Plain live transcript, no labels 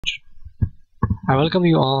I welcome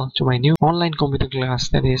you all to my new online computer class,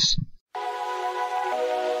 that is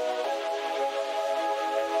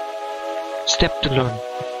Step to Learn.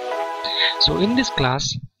 So in this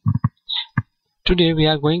class, today we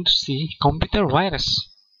are going to see computer virus.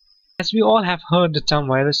 As we all have heard the term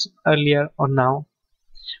virus earlier or now,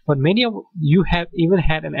 but many of you have even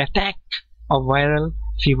had an attack of viral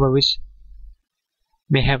fever which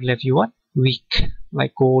may have left you weak,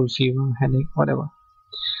 like cold, fever, headache, whatever.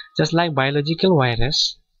 Just like biological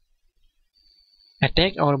virus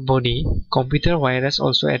attack our body, computer virus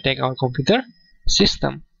also attack our computer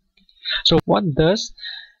system. So what does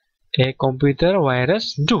a computer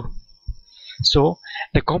virus do? So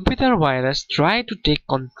the computer virus try to take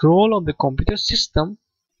control of the computer system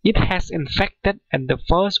it has infected at the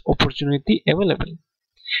first opportunity available.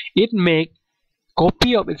 It make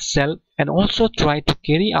copy of itself and also try to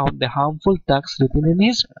carry out the harmful tasks written in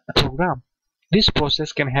his program. This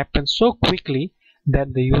process can happen so quickly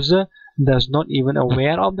that the user does not even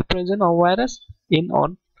aware of the presence of virus in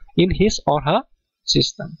his or her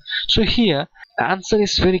system. So here the answer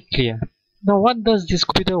is very clear. Now what does this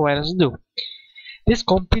computer virus do? This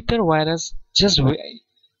computer virus just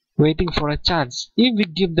waiting for a chance. If we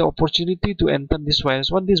give the opportunity to enter this virus,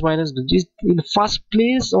 what this virus does? In the first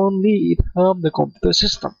place only it harm the computer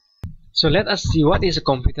system. So let us see what is a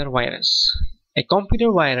computer virus. A computer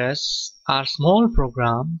virus are small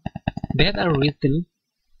programs that are written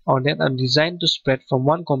or that are designed to spread from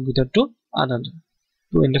one computer to another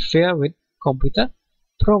to interfere with computer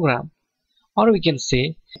program. Or we can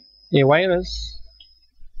say a virus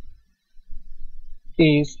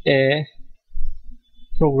is a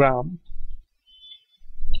program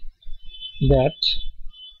that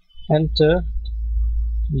enter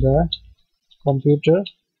the computer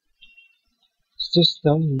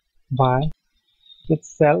system by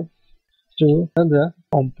itself to another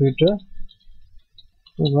computer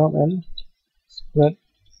program and spread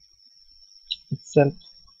itself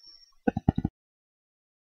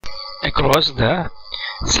across the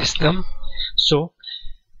system. So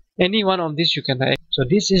any one of these you can write. So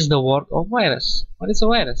this is the work of virus. What is a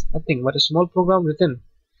virus? Nothing but a small program written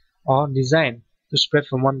or designed to spread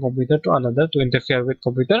from one computer to another to interfere with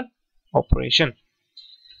computer operation.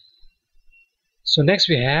 So next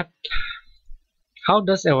we have, how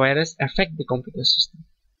does a virus affect the computer system?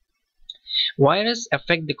 Virus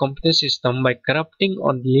affect the computer system by corrupting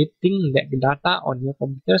or deleting the data on your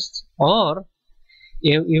computers or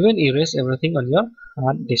even erase everything on your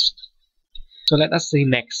hard disk. So let us see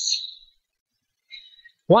next.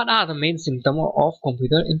 What are the main symptoms of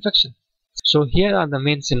computer infection? So here are the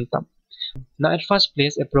main symptoms. Now at first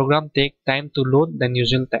place, a program takes time to load than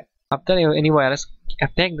usual time. After any virus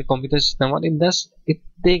attack the computer system, what it does, it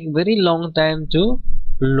takes very long time to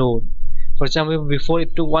load. For example, before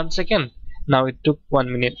it took 1 second, now it took 1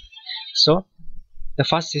 minute. So the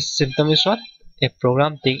first symptom is what? A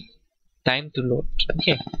program takes time to load.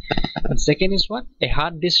 Okay. And second is what? A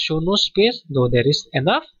hard disk show no space though there is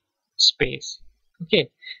enough space.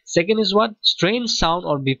 Okay. Second is what? Strange sound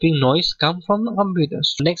or beeping noise come from the computer.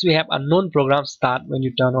 Next we have unknown program start when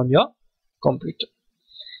you turn on your computer.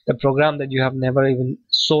 The program that you have never even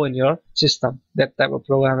saw in your system, that type of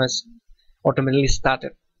program has automatically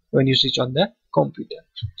started when you switch on the computer.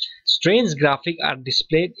 Strange graphics are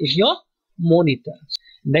displayed in your monitor.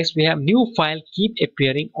 Next we have new file keep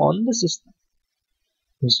appearing on the system.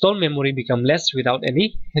 Install memory become less without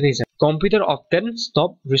any reason. Computer often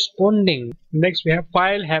stop responding. Next we have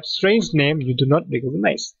file have strange name you do not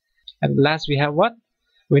recognize. And last we have what?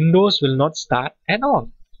 Windows will not start at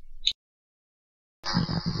all.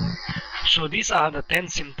 So these are the 10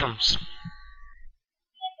 symptoms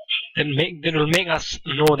that will make us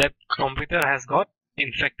know that computer has got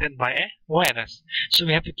infected by a virus. So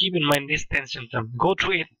we have to keep in mind these 10 symptoms. Go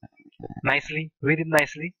through it nicely, read it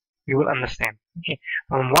nicely, you will understand. Okay,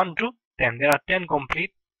 from 1 to 10, there are 10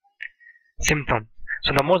 complete symptoms.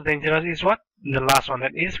 So the most dangerous is what? The last one,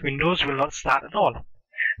 that is Windows will not start at all.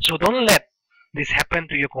 So don't let this happen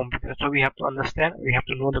to your computer. So we have to understand, we have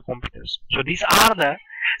to know the computers. So these are the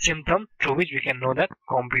symptoms through which we can know that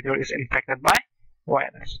computer is infected by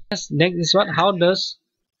virus. Next is what? How does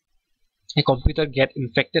a computer get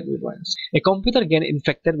infected with virus? A computer get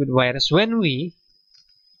infected with virus when we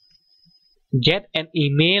get an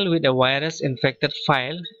email with a virus infected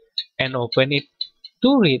file and open it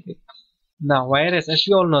to read it. Now virus, as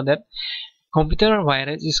you all know that computer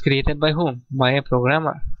virus is created by whom? By a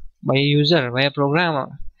programmer, by a user, by a programmer.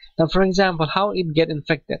 Now for example, how it get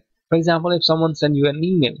infected? For example, if someone send you an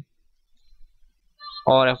email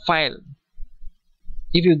or a file,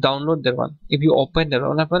 if you download that one, if you open that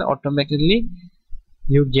one, automatically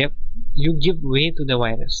you get you give way to the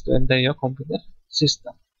virus to enter your computer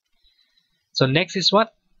system. So next is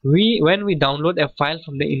what? When we download a file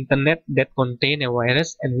from the internet that contain a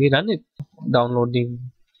virus and we run it,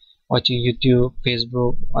 downloading, watching YouTube,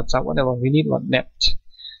 Facebook, WhatsApp, whatever, we need what? Net.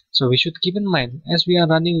 So we should keep in mind, as we are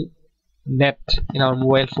running net in our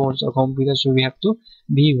mobile phones or computers, so we have to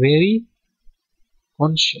be very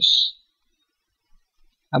conscious.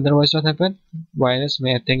 Otherwise, what happens? Virus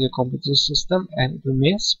may attack your computer system and it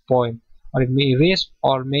may spoil, or it may erase,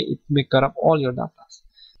 or it may corrupt all your data.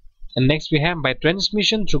 And next we have by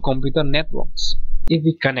transmission through computer networks. If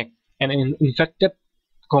we connect an infected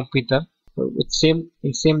computer with same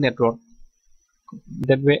network, in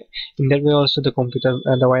that way also the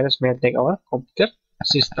virus may attack our computer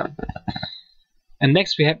system. And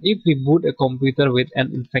next we have if we boot a computer with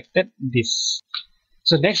an infected disk.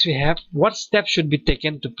 So next we have what steps should be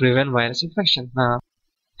taken to prevent virus infection. Now,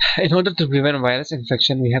 in order to prevent virus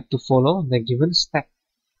infection, we have to follow the given step.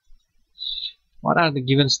 What are the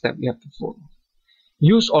given steps we have to follow?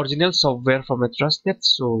 Use original software from a trusted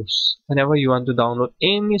source. Whenever you want to download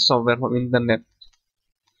any software from internet,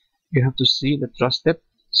 you have to see the trusted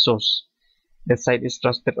source. That site is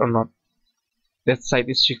trusted or not. That site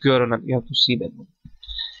is secure or not. You have to see that one.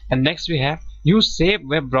 And next we have use safe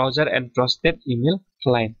web browser and trusted email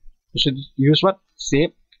client. You should use what? Safe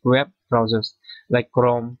web browsers like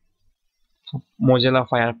Chrome, Mozilla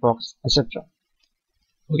Firefox, etc.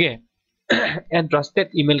 Okay. And trusted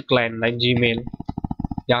email client like Gmail,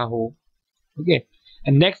 Yahoo. Okay.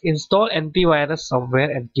 And next, install antivirus software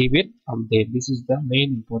and keep it updated. This is the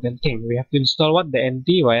main important thing. We have to install what? The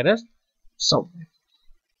antivirus software,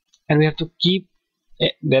 and we have to keep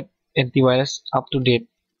that antivirus up to date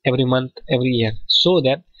every month, every year, so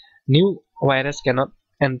that new virus cannot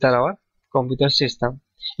enter our computer system.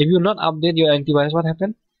 If you not update your antivirus, what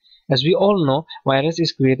happens? As we all know, virus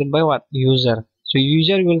is created by what? User. So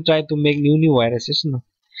user will try to make new viruses. No?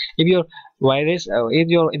 If your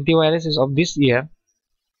antivirus is of this year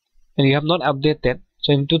and you have not updated,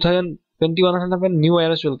 so in 2021 new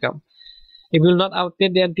virus will come. If you will not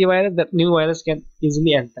update the antivirus, that new virus can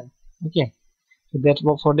easily enter. Okay.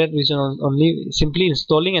 So for that reason only, simply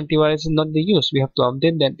installing antivirus is not the use. We have to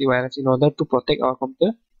update the antivirus in order to protect our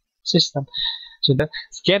computer system. So the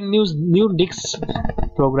scan new disks,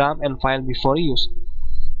 program and file before use.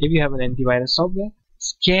 If you have an antivirus software,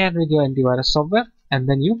 scan with your antivirus software and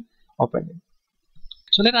then you open it.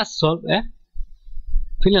 So let us solve a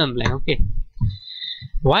fill in the blank. Okay.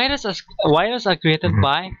 Viruses are created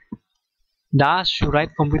by Danz to write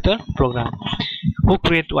computer program. Who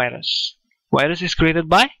create virus? Virus is created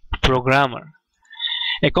by programmer.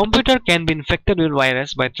 A computer can be infected with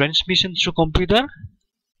virus by transmission through computer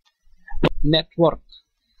network.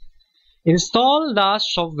 Install Danz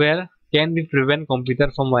software can be prevent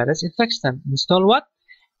computer from virus infection. Install what?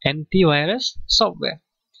 Antivirus software.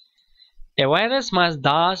 A virus must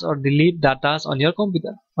dash or delete data on your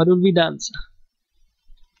computer. What will be the answer?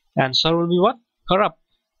 Answer will be what? Corrupt.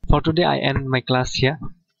 For today I end my class here.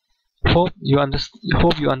 Hope you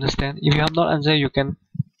understand. If you have not answered, you can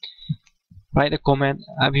write a comment.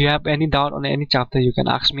 If you have any doubt on any chapter, you can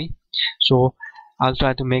ask me. So I'll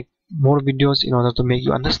try to make more videos in order to make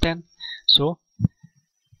you understand. So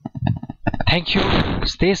thank you.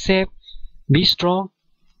 Stay safe, be strong,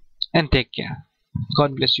 and take care.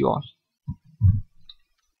 God bless you all.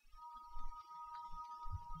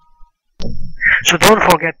 So don't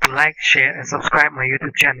forget to like, share, and subscribe my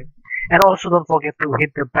YouTube channel. And also don't forget to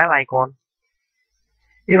hit the bell icon.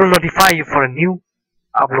 It will notify you for a new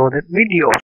uploaded videos.